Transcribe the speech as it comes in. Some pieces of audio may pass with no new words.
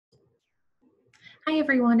Hi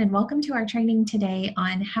everyone, and welcome to our training today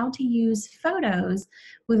on how to use photos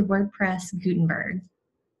with WordPress Gutenberg.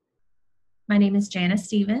 My name is Janice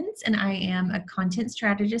Stevens and I am a content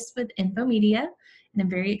strategist with Infomedia, and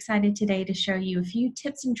I'm very excited today to show you a few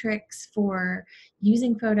tips and tricks for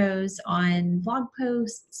using photos on blog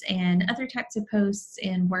posts and other types of posts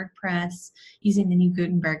in WordPress using the new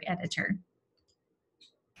Gutenberg editor.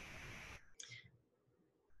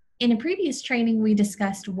 In a previous training, we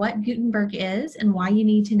discussed what Gutenberg is and why you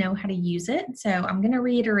need to know how to use it. So I'm going to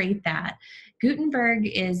reiterate that. Gutenberg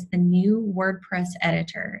is the new WordPress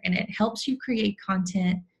editor, and it helps you create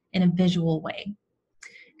content in a visual way.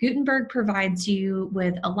 Gutenberg provides you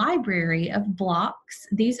with a library of blocks.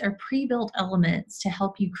 These are pre-built elements to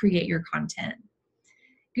help you create your content.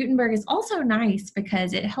 Gutenberg is also nice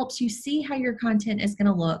because it helps you see how your content is going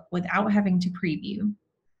to look without having to preview.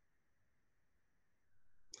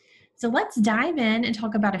 So let's dive in and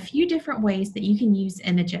talk about a few different ways that you can use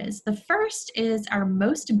images. The first is our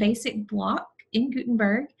most basic block in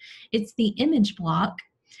Gutenberg. It's the image block.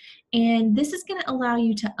 And this is going to allow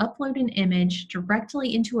you to upload an image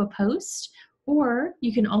directly into a post, or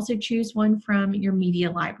you can also choose one from your media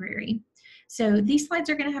library. So these slides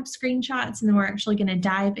are going to have screenshots, and then we're actually going to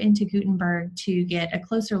dive into Gutenberg to get a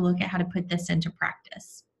closer look at how to put this into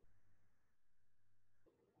practice.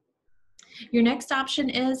 Your next option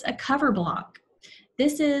is a cover block.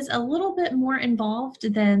 This is a little bit more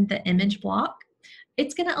involved than the image block.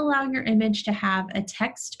 It's going to allow your image to have a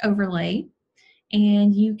text overlay,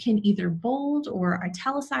 and you can either bold or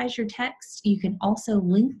italicize your text. You can also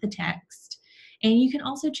link the text, and you can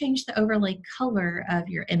also change the overlay color of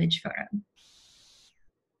your image photo.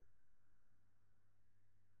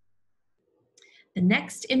 The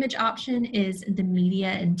next image option is the media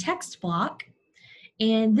and text block.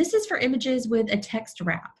 And this is for images with a text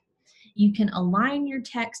wrap. You can align your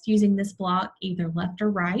text using this block either left or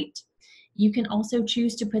right. You can also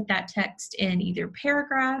choose to put that text in either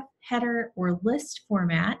paragraph, header, or list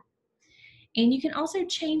format. And you can also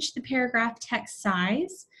change the paragraph text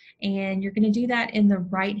size, and you're going to do that in the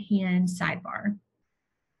right-hand sidebar.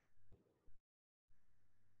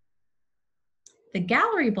 The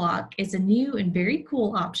gallery block is a new and very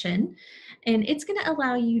cool option, and it's going to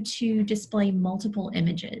allow you to display multiple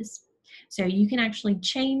images. So you can actually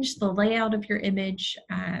change the layout of your image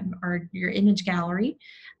or your image gallery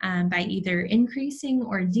by either increasing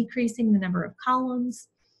or decreasing the number of columns.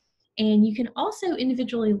 And you can also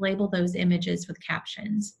individually label those images with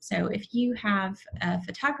captions. So if you have a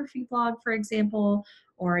photography blog, for example,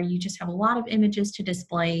 or you just have a lot of images to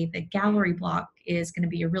display, the gallery block is going to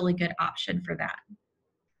be a really good option for that.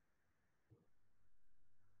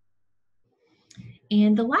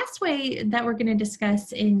 And the last way that we're going to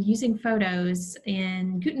discuss in using photos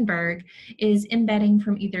in Gutenberg is embedding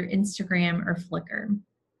from either Instagram or Flickr.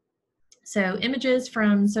 So images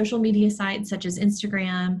from social media sites such as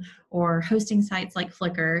Instagram or hosting sites like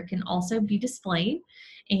Flickr can also be displayed,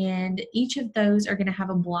 and each of those are going to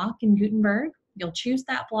have a block in Gutenberg. You'll choose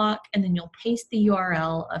that block and then you'll paste the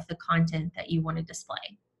URL of the content that you want to display.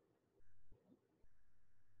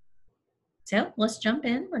 So let's jump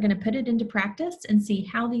in. We're going to put it into practice and see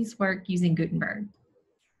how these work using Gutenberg.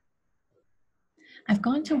 I've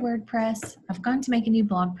gone to WordPress, I've gone to make a new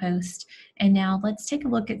blog post, and now let's take a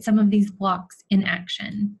look at some of these blocks in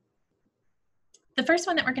action. The first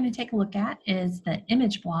one that we're going to take a look at is the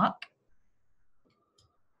image block.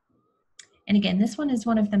 And again, this one is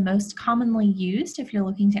one of the most commonly used if you're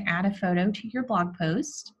looking to add a photo to your blog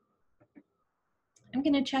post. I'm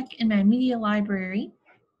going to check in my media library.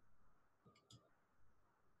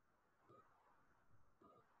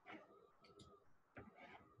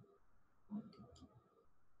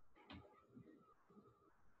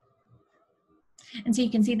 And so you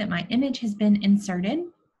can see that my image has been inserted,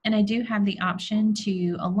 and I do have the option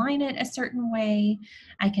to align it a certain way.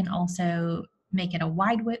 I can also make it a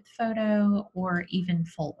wide width photo or even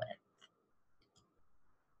full width.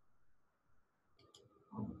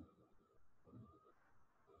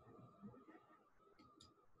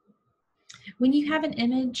 When you have an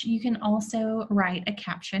image, you can also write a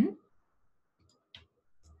caption.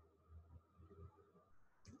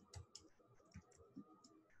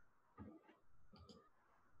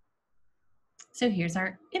 So here's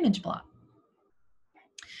our image block.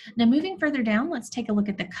 Now moving further down, let's take a look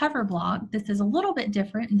at the cover block. This is a little bit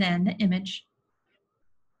different than the image.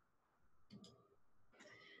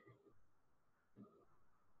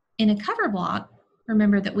 In a cover block,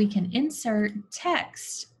 remember that we can insert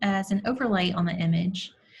text as an overlay on the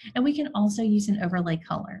image, and we can also use an overlay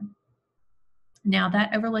color. Now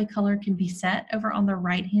that overlay color can be set over on the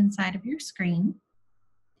right-hand side of your screen.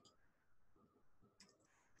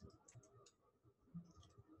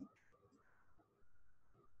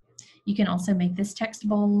 You can also make this text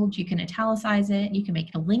bold, you can italicize it, you can make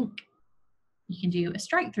it a link, you can do a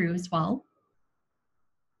strike through as well.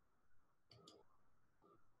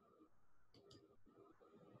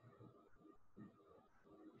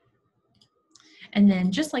 And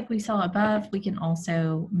then just like we saw above, we can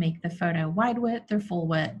also make the photo wide width or full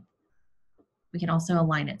width. We can also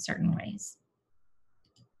align it certain ways.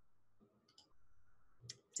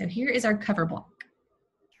 So here is our cover block.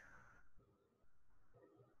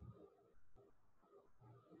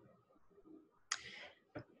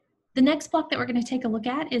 The next block that we're going to take a look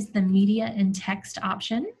at is the media and text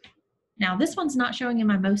option. Now this one's not showing in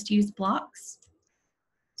my most used blocks.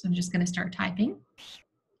 So I'm just going to start typing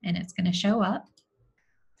and it's going to show up.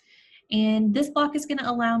 And this block is going to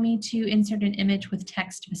allow me to insert an image with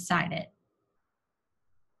text beside it.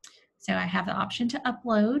 So I have the option to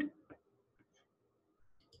upload.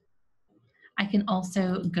 I can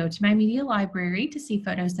also go to my media library to see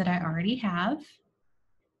photos that I already have.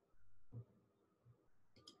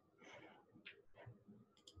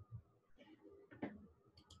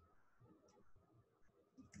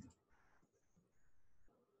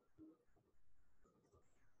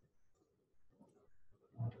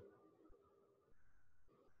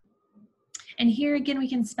 And here again, we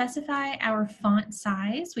can specify our font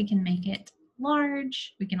size. We can make it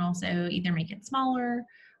large. We can also either make it smaller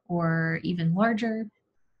or even larger.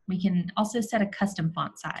 We can also set a custom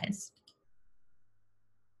font size.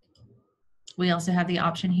 We also have the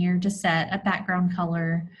option here to set a background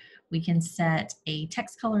color. We can set a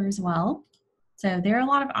text color as well. So there are a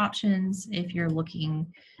lot of options if you're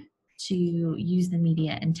looking to use the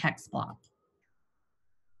media and text block.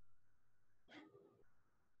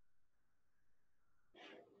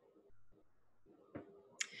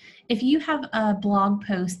 If you have a blog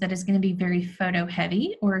post that is going to be very photo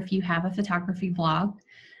heavy, or if you have a photography blog,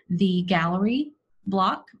 the gallery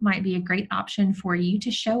block might be a great option for you to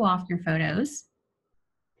show off your photos.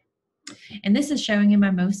 And this is showing in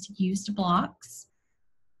my most used blocks.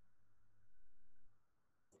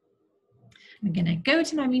 I'm going to go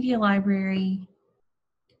to my media library.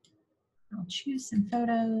 I'll choose some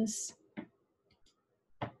photos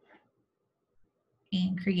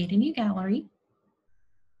and create a new gallery.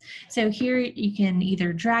 So here you can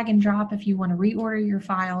either drag and drop if you want to reorder your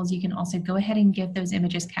files. You can also go ahead and give those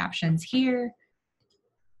images captions here.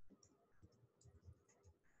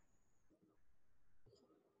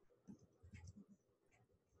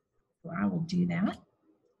 So I will do that.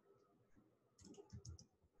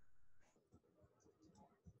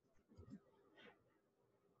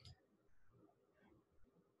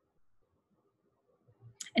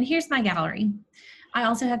 And here's my gallery. I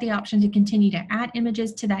also have the option to continue to add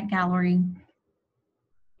images to that gallery.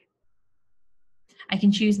 I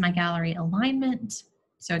can choose my gallery alignment.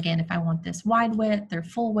 So again, if I want this wide width or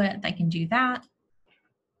full width, I can do that.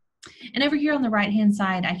 And over here on the right-hand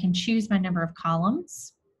side, I can choose my number of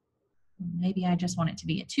columns. Maybe I just want it to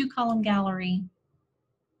be a 2-column gallery.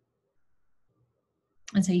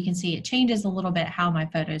 And so you can see it changes a little bit how my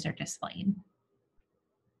photos are displayed.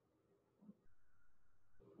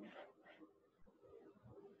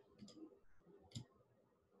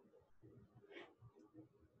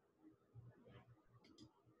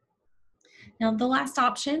 Now the last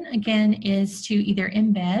option, again, is to either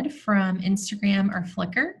embed from Instagram or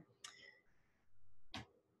Flickr.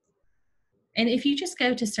 And if you just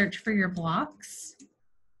go to search for your blocks,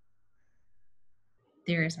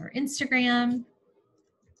 there's our Instagram.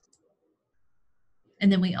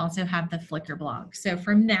 And then we also have the Flickr block. So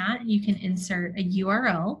from that, you can insert a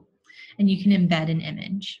URL and you can embed an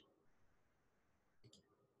image.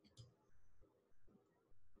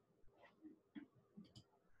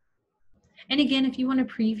 And again, if you want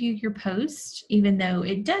to preview your post, even though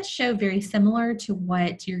it does show very similar to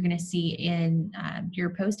what you're going to see in your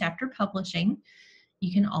post after publishing,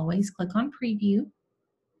 you can always click on preview.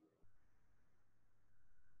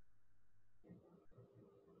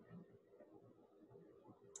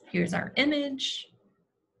 Here's our image.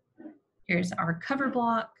 Here's our cover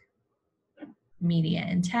block, media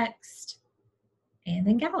and text, and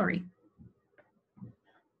then gallery.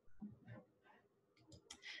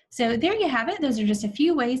 So there you have it. Those are just a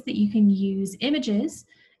few ways that you can use images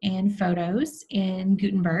and photos in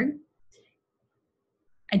Gutenberg.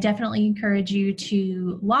 I definitely encourage you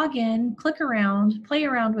to log in, click around, play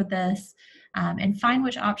around with this, and find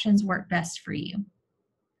which options work best for you.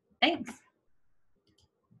 Thanks.